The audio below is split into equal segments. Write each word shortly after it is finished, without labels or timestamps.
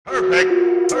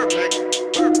Perfect, perfect,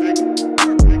 perfect,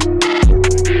 perfect.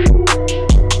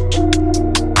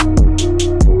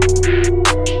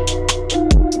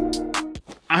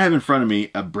 I have in front of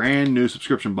me a brand new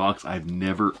subscription box I've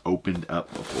never opened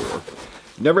up before.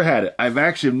 Never had it. I've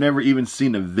actually never even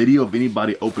seen a video of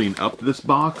anybody opening up this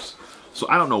box. So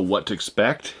I don't know what to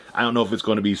expect. I don't know if it's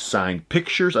going to be signed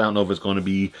pictures. I don't know if it's going to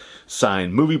be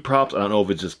signed movie props. I don't know if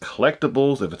it's just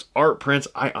collectibles, if it's art prints.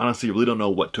 I honestly really don't know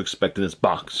what to expect in this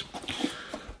box.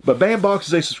 But Bambox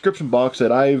is a subscription box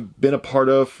that I've been a part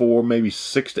of for maybe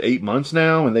 6 to 8 months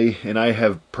now, and I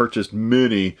have purchased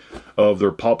many of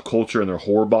their pop culture and their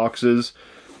horror boxes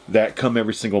that come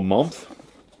every single month.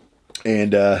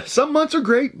 And some months are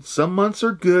great, some months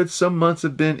are good, some months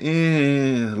have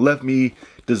been left me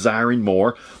desiring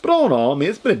more. But all in all, I mean,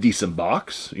 it's been a decent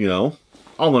box, you know.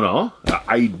 All in all,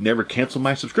 I never canceled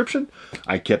my subscription.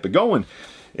 I kept it going.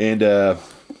 And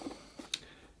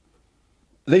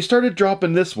they started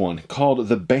dropping this one called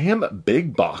the Bam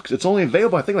Big Box. It's only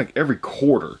available, I think, like every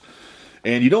quarter.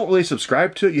 And you don't really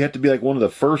subscribe to it. You have to be like one of the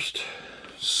first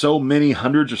so many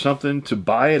hundreds or something to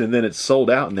buy it, and then it's sold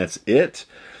out, and that's it.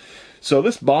 So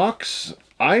this box,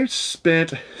 I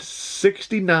spent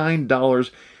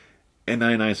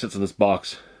 $69.99 on this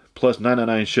box, plus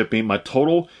 $9.99 shipping. My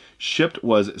total shipped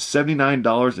was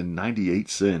 $79.98.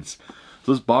 So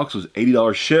this box was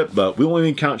 $80 shipped, but we won't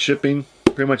even count shipping.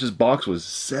 Pretty much this box was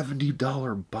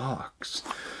 $70 box.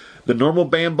 The normal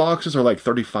Bam boxes are like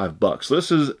 35 bucks. So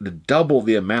this is double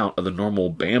the amount of the normal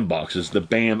Bam boxes, the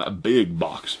Bam Big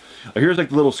Box. Here's like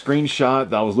the little screenshot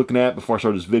that I was looking at before I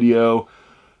started this video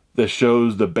that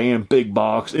shows the Bam Big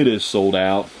Box. It is sold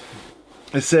out.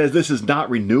 It says this is not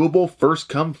renewable, first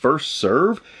come, first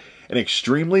serve, an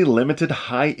extremely limited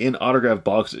high-end autograph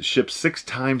box that ships 6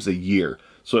 times a year.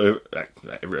 So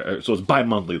it's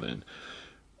bi-monthly then.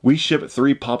 We ship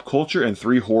 3 pop culture and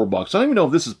 3 horror boxes. I don't even know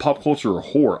if this is pop culture or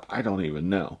horror. I don't even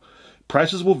know.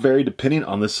 Prices will vary depending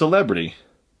on the celebrity.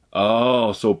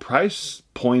 Oh, so price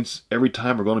points every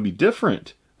time are going to be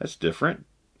different. That's different.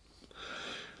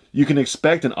 You can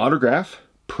expect an autograph,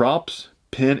 props,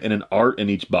 pin, and an art in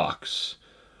each box.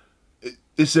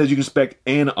 It says you can expect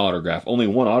an autograph. Only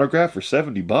one autograph for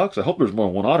 70 bucks? I hope there's more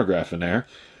than one autograph in there.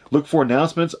 Look for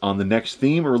announcements on the next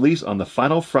theme release on the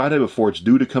final Friday before it's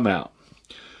due to come out.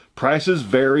 Prices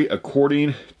vary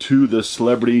according to the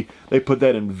celebrity. They put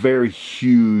that in very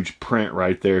huge print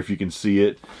right there, if you can see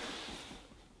it.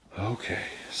 Okay,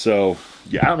 so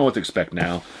yeah, I don't know what to expect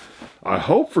now. I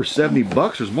hope for 70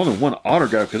 bucks there's more than one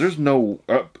autograph, because there's no...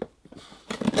 of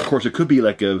course, it could be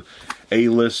like a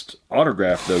A-list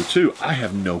autograph, though, too. I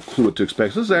have no clue what to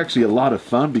expect. So this is actually a lot of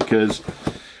fun, because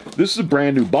this is a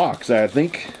brand new box. I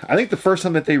think the first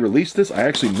time that they released this, I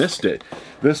actually missed it.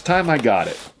 This time I got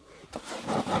it.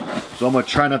 So I'm going to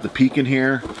try not to peek in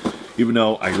here, even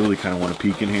though I really kind of want to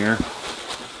peek in here.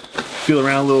 Feel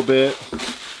around a little bit.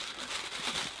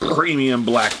 Premium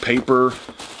black paper.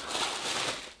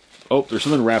 Oh, there's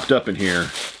something wrapped up in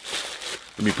here.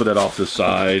 Let me put that off the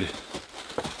side.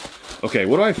 Okay,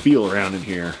 what do I feel around in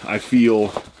here? I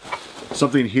feel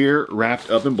something here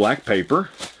wrapped up in black paper.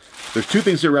 There's 2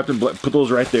 things here wrapped in black. Put those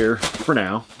right there for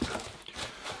now.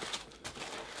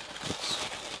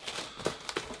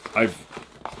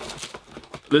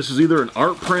 This is either an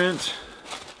art print.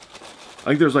 I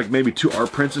think there's like maybe 2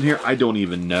 art prints in here. I don't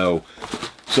even know.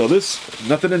 So this,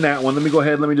 nothing in that one. Let me go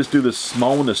ahead. Let me just do this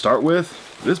small one to start with.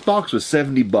 This box was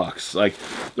 70 bucks. Like,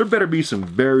 there better be some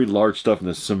very large stuff in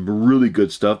this, some really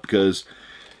good stuff, because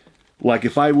like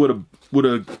if I would have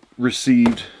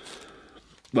received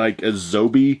like a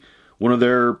Zombie, one of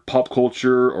their pop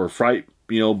culture or fright,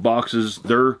 boxes,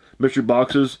 their mystery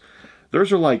boxes,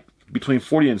 theirs are like between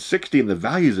 40 and 60, and the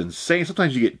value is insane.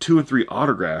 Sometimes you get 2 and 3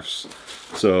 autographs.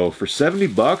 So for 70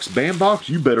 bucks, Bam Box,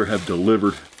 you better have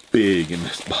delivered big in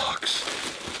this box.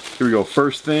 Here we go.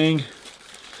 First thing,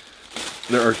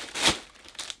 there are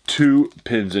 2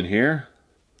 pins in here.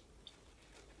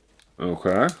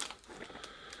 Okay.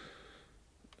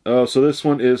 Oh, so this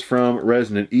one is from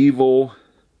Resident Evil,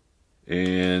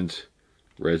 and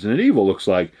Resident Evil looks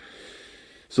like.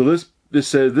 So this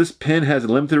says this pin has a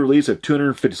limited release of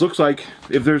 250. So it looks like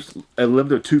if there's a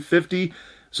limit of 250,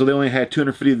 so they only had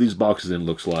 250 of these boxes in,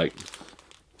 looks like.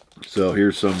 So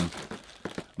here's some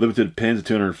limited pins of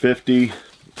 250.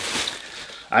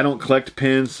 I don't collect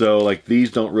pins, so like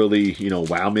these don't really,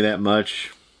 wow me that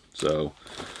much. So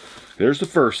there's the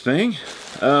first thing.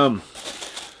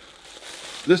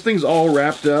 This thing's all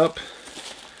wrapped up.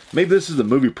 Maybe this is a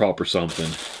movie prop or something.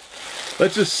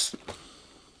 Let's just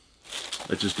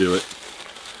do it.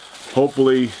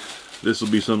 Hopefully this will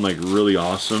be something like really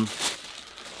awesome.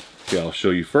 Okay, I'll show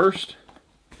you first.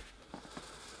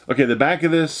 Okay, the back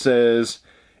of this says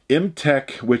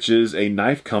M-Tech, which is a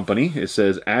knife company. It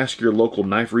says, ask your local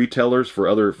knife retailers for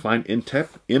other fine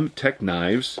M-Tech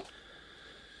knives.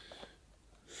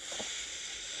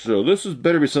 So this is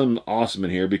better be something awesome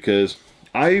in here, because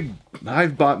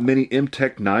I've bought many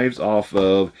M-Tech knives off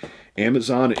of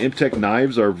Amazon. And M-Tech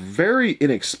knives are very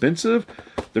inexpensive.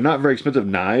 They're not very expensive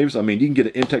knives. I mean, you can get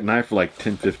an M-Tech knife for like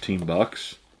 10, 15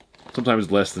 bucks. Sometimes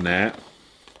less than that.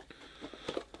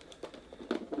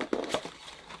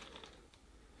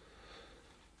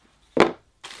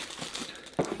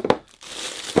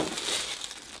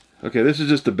 Okay, this is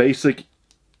just the basic.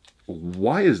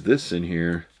 Why is this in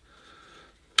here?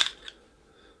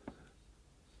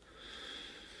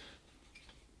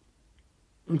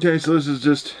 Okay, so this is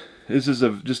just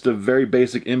a very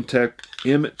basic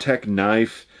M-Tech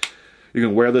knife. You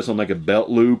can wear this on like a belt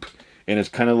loop, and it's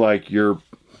kind of like you're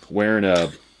wearing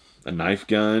a knife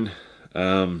gun.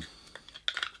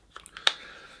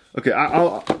 Okay,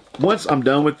 I'll once I'm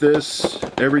done with this,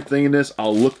 everything in this,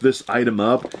 I'll look this item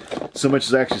up. So much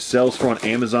as it actually sells for on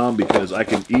Amazon, because I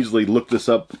can easily look this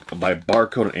up by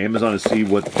barcode on Amazon and see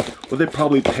what they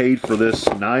probably paid for this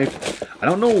knife. I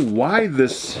don't know why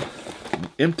this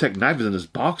M-Tech knife is in this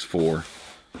box for.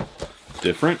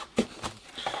 Different.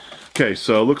 Okay,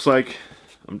 so it looks like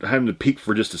I'm having to peek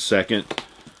for just a second.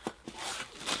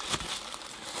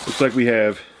 Looks like we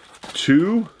have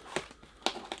two.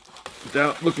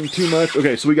 Without looking too much.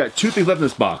 Okay, so we got two things left in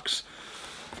this box.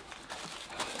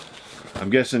 I'm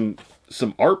guessing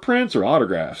some art prints or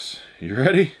autographs. You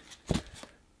ready?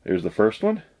 Here's the first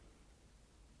one.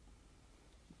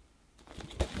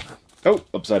 Oh,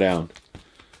 upside down.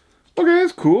 Okay,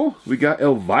 that's cool. We got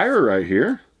Elvira right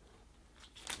here.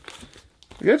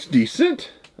 That's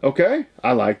decent. Okay,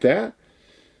 I like that.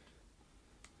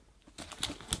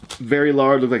 Very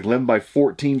large, looks like 11 by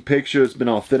 14 picture. It's been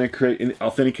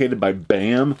authenticated by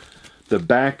BAM. The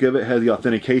back of it has the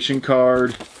authentication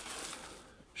card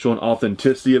showing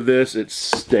authenticity of this. It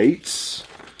states,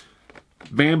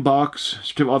 BAM box,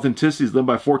 certificate of authenticity is 11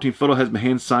 by 14 photo, has been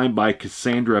hand signed by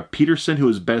Cassandra Peterson, who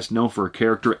is best known for her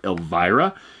character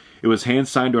Elvira. It was hand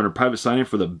signed during a private signing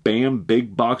for the BAM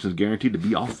big box and is guaranteed to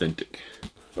be authentic.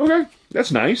 Okay,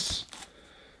 that's nice.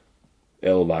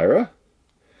 Elvira.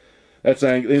 This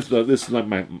is like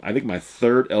my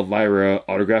third Elvira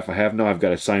autograph I have now. I've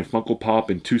got a signed Funko Pop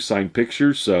and two signed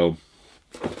pictures, so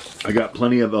I got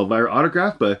plenty of Elvira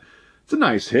autograph, but it's a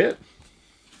nice hit.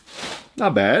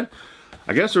 Not bad.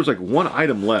 I guess there's like one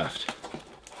item left.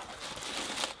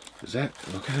 Is that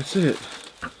okay? That's it.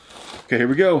 Okay, here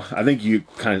we go. I think you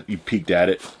peeked at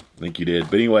it. I think you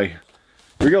did. But anyway,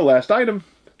 here we go. Last item.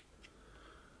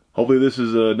 Hopefully this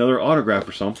is another autograph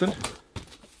or something.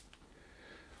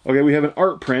 Okay, we have an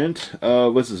art print.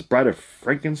 This is Bride of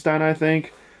Frankenstein, I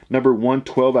think. Number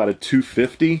 112 out of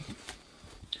 250.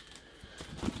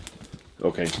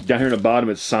 Okay, down here in the bottom,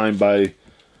 it's signed by,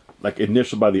 like,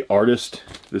 initialed by the artist.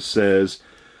 This says,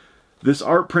 this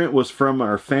art print was from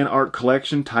our fan art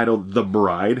collection titled The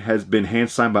Bride. Has been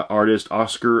hand signed by artist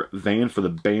Oscar Van for the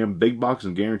BAM Big Box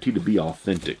and guaranteed to be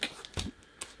authentic.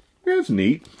 Yeah, that's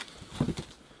neat.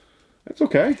 That's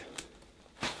okay.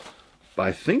 But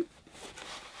I think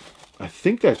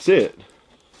that's it.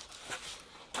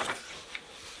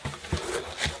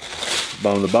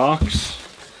 Bottom of the box.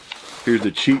 Here's the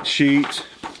cheat sheet.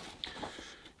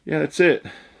 Yeah, that's it.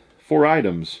 4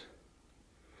 items.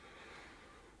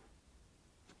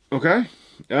 Okay.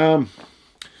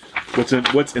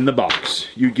 What's in the box?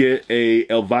 You get a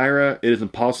Elvira. It is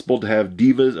impossible to have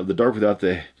Divas of the Dark without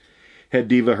the head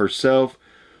diva herself.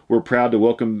 We're proud to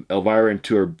welcome Elvira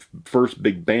into our first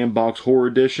big BAM box horror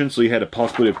edition. So you had a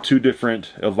possibility of 2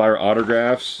 different Elvira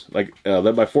autographs, like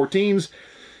 11 by 14s.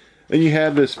 Then you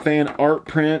have this fan art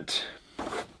print,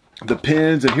 the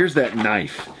pins, and here's that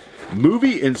knife.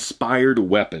 Movie-inspired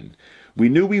weapon. We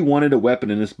knew we wanted a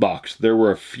weapon in this box. There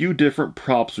were a few different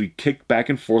props we kicked back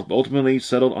and forth, but ultimately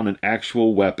settled on an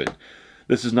actual weapon.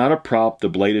 This is not a prop. The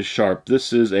blade is sharp.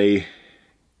 This is a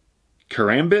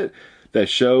karambit that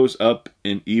shows up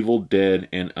in Evil Dead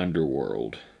and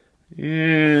Underworld.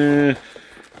 Yeah,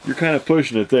 you're kind of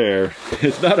pushing it there.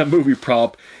 It's not a movie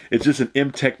prop. It's just an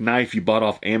M-Tech knife you bought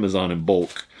off Amazon in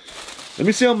bulk. Let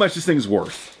me see how much this thing's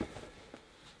worth.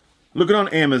 Looking on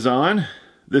Amazon,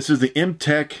 this is the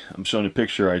M-Tech. I'm showing a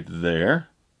picture right there.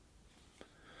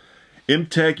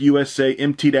 M-Tech USA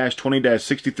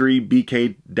MT-20-63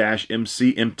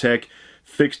 BK-MC M-Tech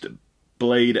Fixed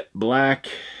Blade Black.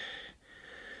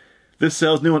 This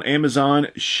sells new on Amazon,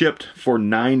 shipped for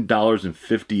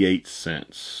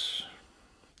 $9.58.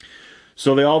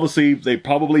 So they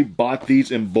probably bought these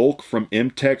in bulk from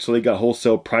MTech, so they got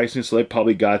wholesale pricing. So they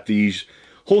probably got these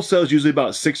wholesale is usually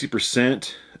about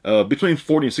 60%, between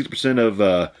 40 and 60%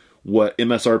 of what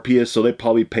MSRP is. So they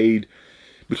probably paid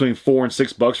between $4 and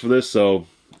 $6 for this. So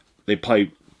they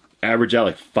probably average out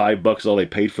like $5 all they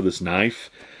paid for this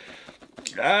knife.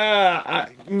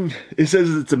 It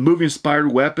says it's a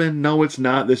movie-inspired weapon. No, it's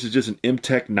not. This is just an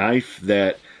MTech knife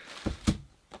that...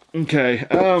 Okay.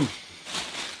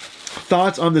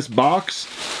 Thoughts on this box?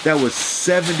 That was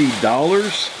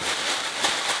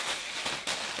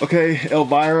 $70. Okay,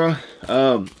 Elvira.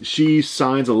 She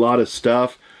signs a lot of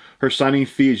stuff. Her signing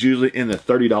fee is usually in the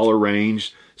 $30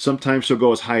 range. Sometimes she'll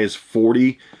go as high as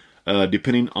 $40,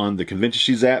 depending on the convention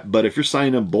she's at. But if you're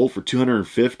signing them both for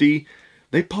 $250,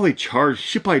 she probably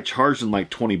charged them like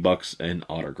 $20 an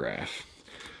autograph.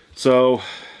 So,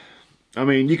 I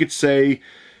mean, you could say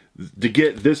to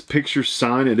get this picture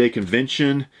signed at a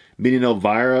convention, meaning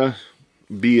Elvira,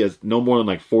 be no more than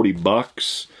like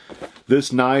 $40.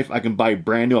 This knife I can buy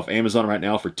brand new off Amazon right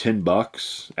now for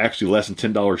 $10. Actually less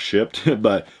than $10 shipped,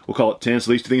 but we'll call it 10.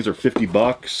 So these two things are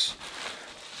 $50.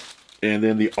 And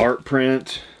then the art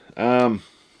print, and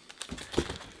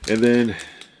then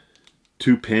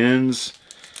 2 pins.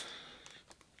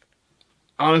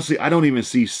 Honestly, I don't even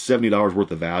see $70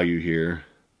 worth of value here.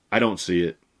 I don't see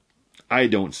it. I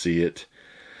don't see it.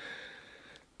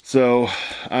 So,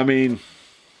 I mean,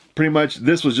 pretty much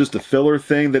this was just a filler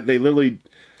thing that they literally...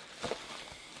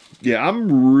 Yeah,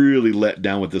 I'm really let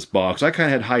down with this box. I kind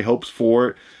of had high hopes for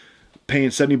it. Paying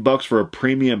 $70 for a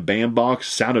premium band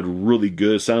box sounded really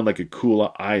good. It sounded like a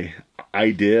cool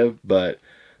idea, but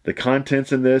the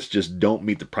contents in this just don't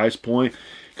meet the price point.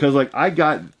 Because, like, I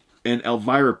got an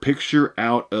Elvira picture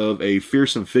out of a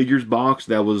Fearsome Figures box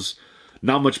that was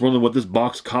not much more than what this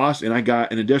box cost, and I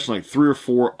got an additional like 3 or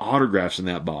 4 autographs in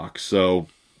that box. So,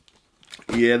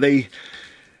 yeah, the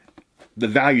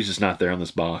value's just not there on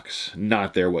this box.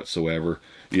 Not there whatsoever.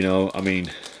 You know, I mean,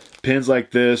 pins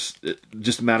like this,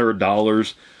 just a matter of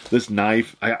dollars. This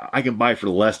knife, I can buy for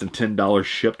less than $10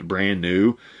 shipped brand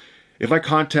new. If I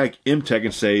contact MTech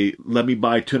and say, let me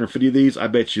buy 250 of these, I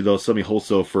bet you they'll sell me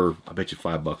wholesale for, I bet you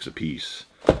 $5 a piece.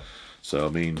 So, I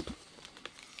mean,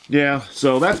 yeah.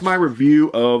 So that's my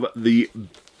review of the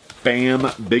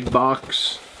BAM Big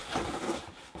Box.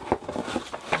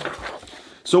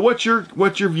 So what's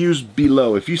your views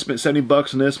below? If you spent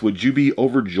 $70 on this, would you be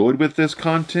overjoyed with this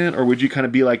content? Or would you kind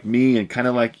of be like me and kind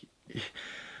of like,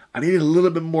 I needed a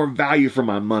little bit more value for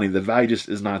my money. The value just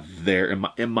is not there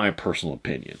in my personal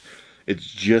opinion. It's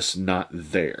just not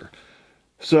there.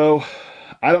 So,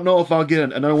 I don't know if I'll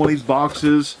get another one of these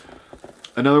boxes.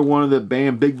 Another one of the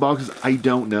BAM Big Boxes. I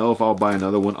don't know if I'll buy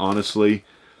another one, honestly.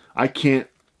 I can't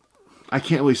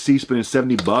really see spending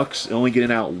 $70 and only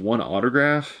getting out one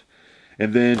autograph.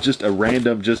 And then just a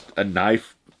random, just a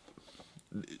knife.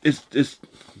 It's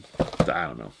I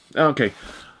don't know. Okay,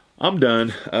 I'm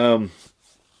done.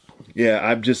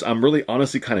 Yeah, I'm really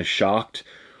honestly kind of shocked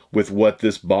with what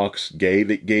this box gave.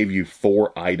 It gave you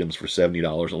 4 items for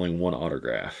 $70, only 1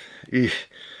 autograph.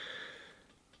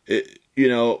 You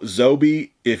know,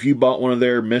 Zobi, if you bought one of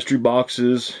their mystery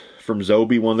boxes from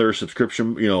Zobi, one of their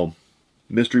subscription, you know,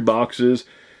 mystery boxes,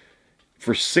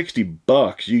 for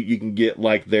 $60, you can get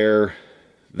like their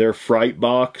Fright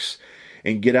box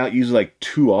and get out usually like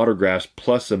 2 autographs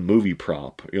plus a movie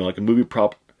prop. You know, like a movie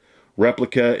prop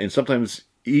replica and sometimes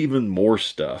even more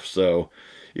stuff. So,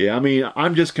 yeah, I mean,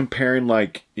 I'm just comparing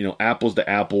like, you know, apples to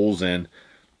apples, and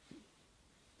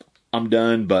I'm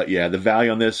done. But yeah, the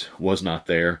value on this was not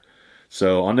there.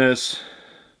 So on this,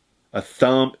 a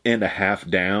thumb and a half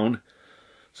down.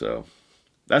 So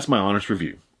that's my honest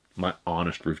review. My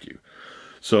honest review.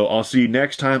 So I'll see you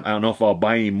next time. I don't know if I'll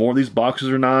buy any more of these boxes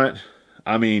or not.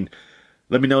 I mean,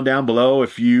 let me know down below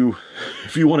if you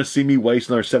want to see me waste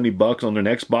another $70 on their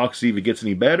next box, see if it gets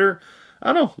any better.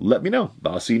 I don't know. Let me know.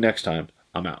 But I'll see you next time.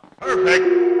 I'm out.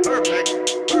 Perfect. Perfect.